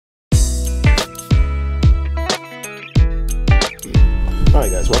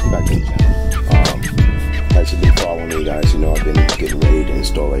guys, welcome back to the channel. As you've been following me, guys, you know I've been getting ready to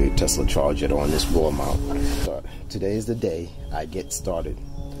install a Tesla charger on this wall mount. But today is the day I get started.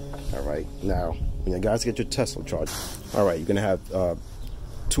 Alright, now when you guys get your Tesla charger, alright, you're gonna have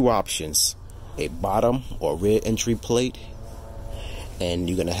two options: a bottom or rear entry plate, and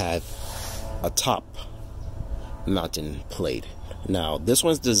you're gonna have a top mounting plate. Now this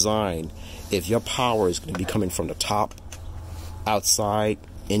one's designed if your power is going to be coming from the top outside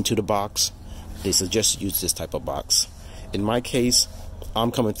into the box. They suggest use this type of box. In my case,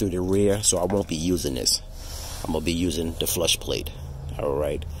 I'm coming through the rear, so I won't be using this. I'm gonna be using the flush plate.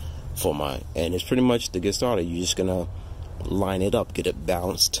 Alright, for mine. And it's pretty much to get started, you're just gonna line it up, get it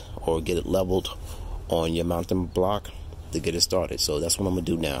balanced or get it leveled on your mounting block to get it started. So that's what I'm gonna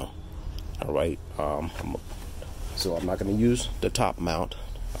do now. Alright, so I'm not gonna use the top mount.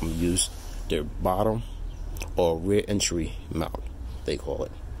 I'm gonna use the bottom or rear entry mount, they call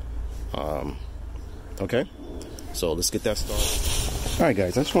it. Okay, so let's get that started. Alright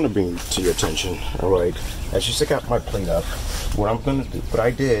guys, I just want to bring to your attention, alright, as you stick out my plate up, what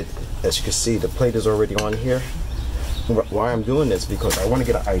I did, as you can see, the plate is already on here. Why I'm doing this, because I want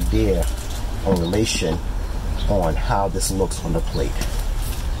to get an idea on relation on how this looks on the plate.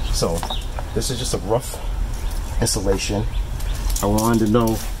 So this is just a rough installation. I wanted to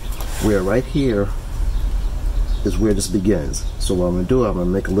know where right here is where this begins. So what I'm going to do, I'm going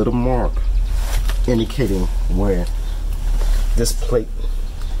to make a little mark indicating where this plate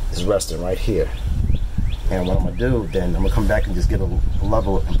is resting right here. And what I'm going to do, then I'm going to come back and just get a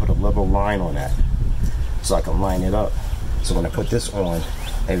level and put a level line on that so I can line it up. So when I put this on,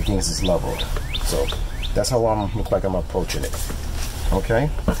 everything is just leveled. So that's how I'm look like I'm approaching it. Okay?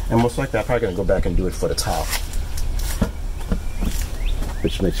 And most likely I'm probably going to go back and do it for the top,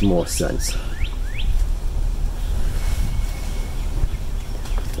 which makes more sense.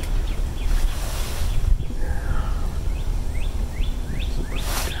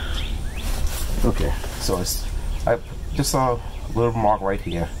 Okay, so I just saw a little mark right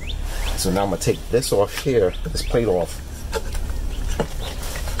here. So now I'm gonna take this off here, this plate off,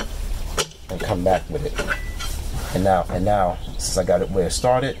 and come back with it. And now, since I got it where it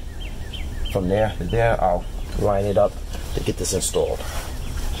started, from there to there, I'll line it up to get this installed.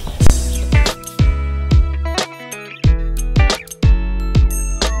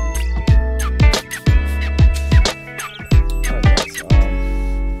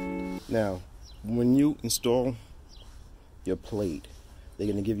 Now, when you install your plate, they're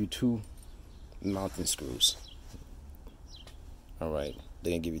going to give you two mounting screws. Alright,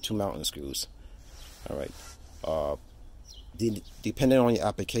 they're going to give you two mounting screws. Alright, depending on your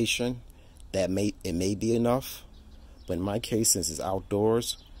application, it may be enough. But in my case, since it's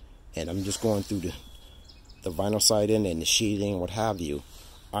outdoors, and I'm just going through the vinyl siding and the sheathing, what have you,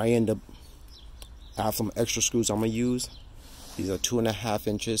 I have some extra screws I'm going to use. These are 2.5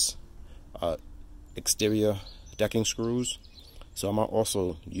 inches. Exterior decking screws, so I'm gonna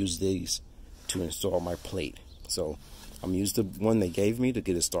also use these to install my plate. So I'm gonna use the one they gave me to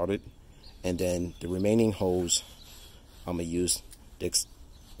get it started, and then the remaining holes I'm gonna use the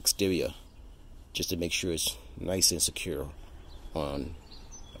exterior just to make sure it's nice and secure on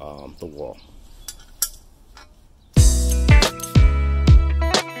the wall.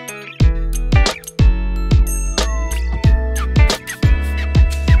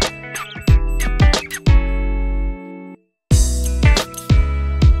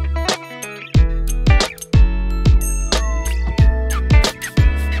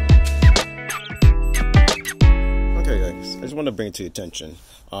 I just want to bring it to your attention.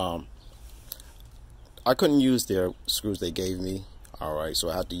 I couldn't use their screws they gave me. Alright, so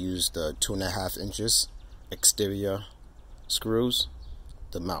I had to use the 2.5 inches exterior screws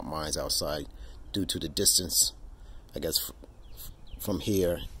to mount mine outside due to the distance, I guess, from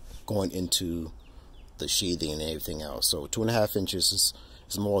here going into the sheathing and everything else. So 2.5 inches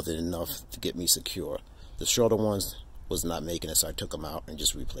is more than enough to get me secure. The shorter ones was not making it, so I took them out and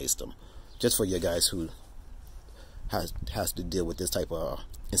just replaced them. Just for you guys who has to deal with this type of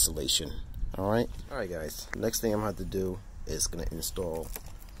installation. Alright guys, next thing I'm gonna have to do is gonna install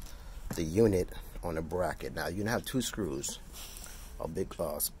the unit on a bracket. Now you're gonna have two screws, a big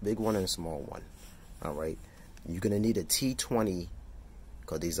one and a small one. Alright, you're gonna need a T20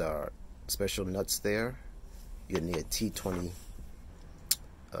 because these are special nuts there. You're gonna need a T20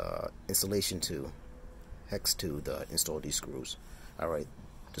 installation tool, hex tool, to install these screws. Alright,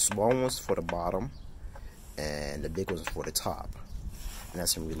 the small one's for the bottom and the big one's for the top, and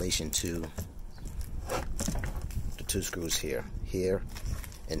that's in relation to the two screws here,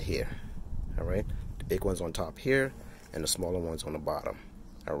 and here. Alright, the big one's on top here and the smaller one's on the bottom.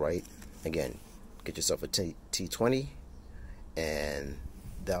 All right, again, get yourself a T20, and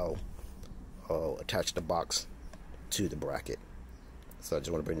they'll attach the box to the bracket. So I just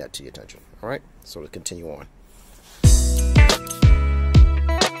want to bring that to your attention. All right, so let's continue on.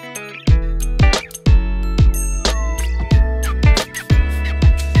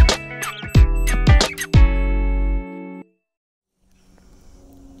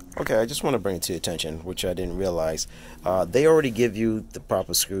 Okay, I just want to bring it to your attention, which I didn't realize. They already give you the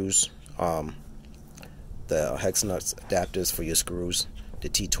proper screws, the hex nuts adapters for your screws, the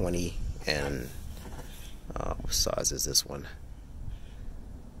T20, and what size is this one?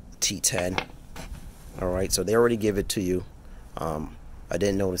 T10. All right, so they already give it to you. I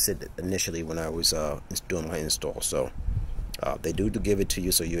didn't notice it initially when I was doing my install, so they do give it to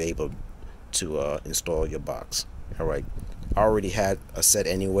you, so you're able to install your box. All right, I already had a set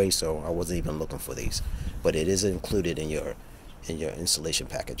anyway, so I wasn't even looking for these, but it is included in your installation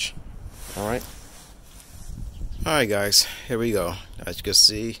package. All right, guys, here we go. As you can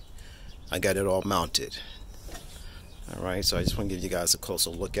see, I got it all mounted. All right, so I just want to give you guys a closer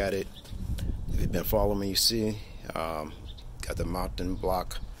look at it. If you've been following me, you see got the mounting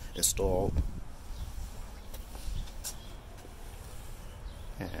block installed,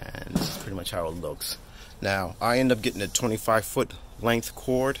 and this is pretty much how it looks. Now, I end up getting a 25-foot length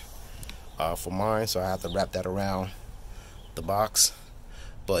cord for mine, so I have to wrap that around the box.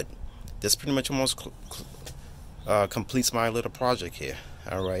 But this pretty much almost completes my little project here.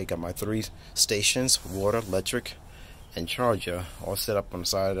 All right, got my 3 stations, water, electric, and charger, all set up on the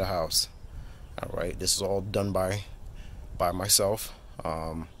side of the house. All right, this is all done by myself.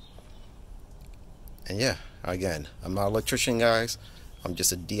 And yeah, again, I'm not an electrician, guys. I'm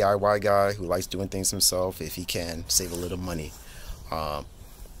just a DIY guy who likes doing things himself if he can save a little money.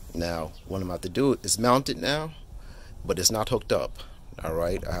 Now, what I'm about to do is mount it now, but it's not hooked up. All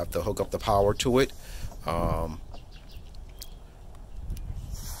right, I have to hook up the power to it. I'll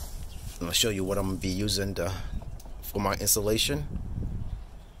show you what I'm gonna be using for my installation.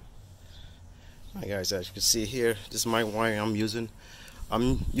 All right, guys, as you can see here, this is my wiring I'm using.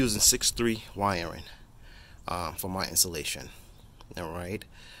 I'm using 6-3 wiring for my installation. All right,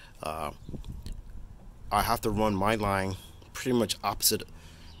 I have to run my line pretty much opposite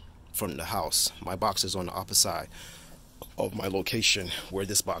from the house. My box is on the opposite side of my location where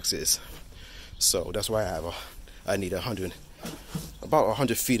this box is, so that's why I need about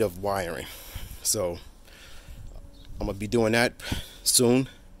 100 feet of wiring. So I'm gonna be doing that soon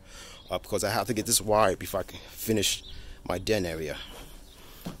because I have to get this wired before I can finish my den area.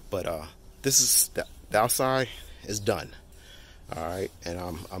 But this is the outside is done. All right, and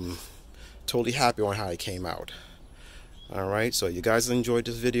I'm totally happy on how it came out. All right, so you guys enjoyed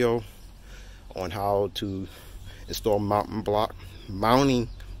this video on how to install mounting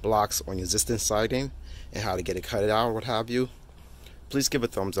blocks on your existing siding and how to get it cut out, what have you. Please give a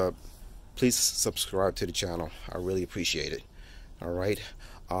thumbs up. Please subscribe to the channel. I really appreciate it. All right,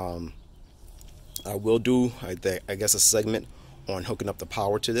 I will do I guess a segment on hooking up the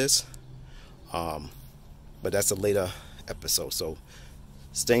power to this, but that's a later episode. So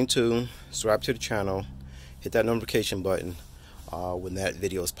stay tuned, subscribe to the channel, hit that notification button when that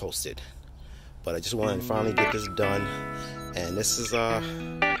video is posted. But I just wanted to finally get this done, and this is a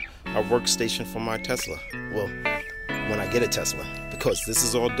workstation for my Tesla. Well, when I get a Tesla, because this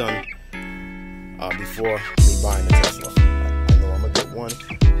is all done before me buying a Tesla. I know I'm gonna get one.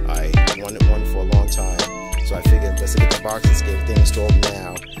 I wanted one for a long time, so I figured let's get the box, let's get everything installed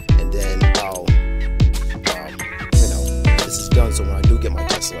now, and then I'll this is done, so when I do get my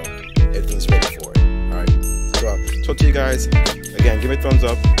Tesla, everything's ready for it. Alright, so talk to you guys again. Give me a thumbs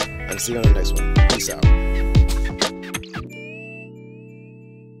up, and see you on the next one. Peace out.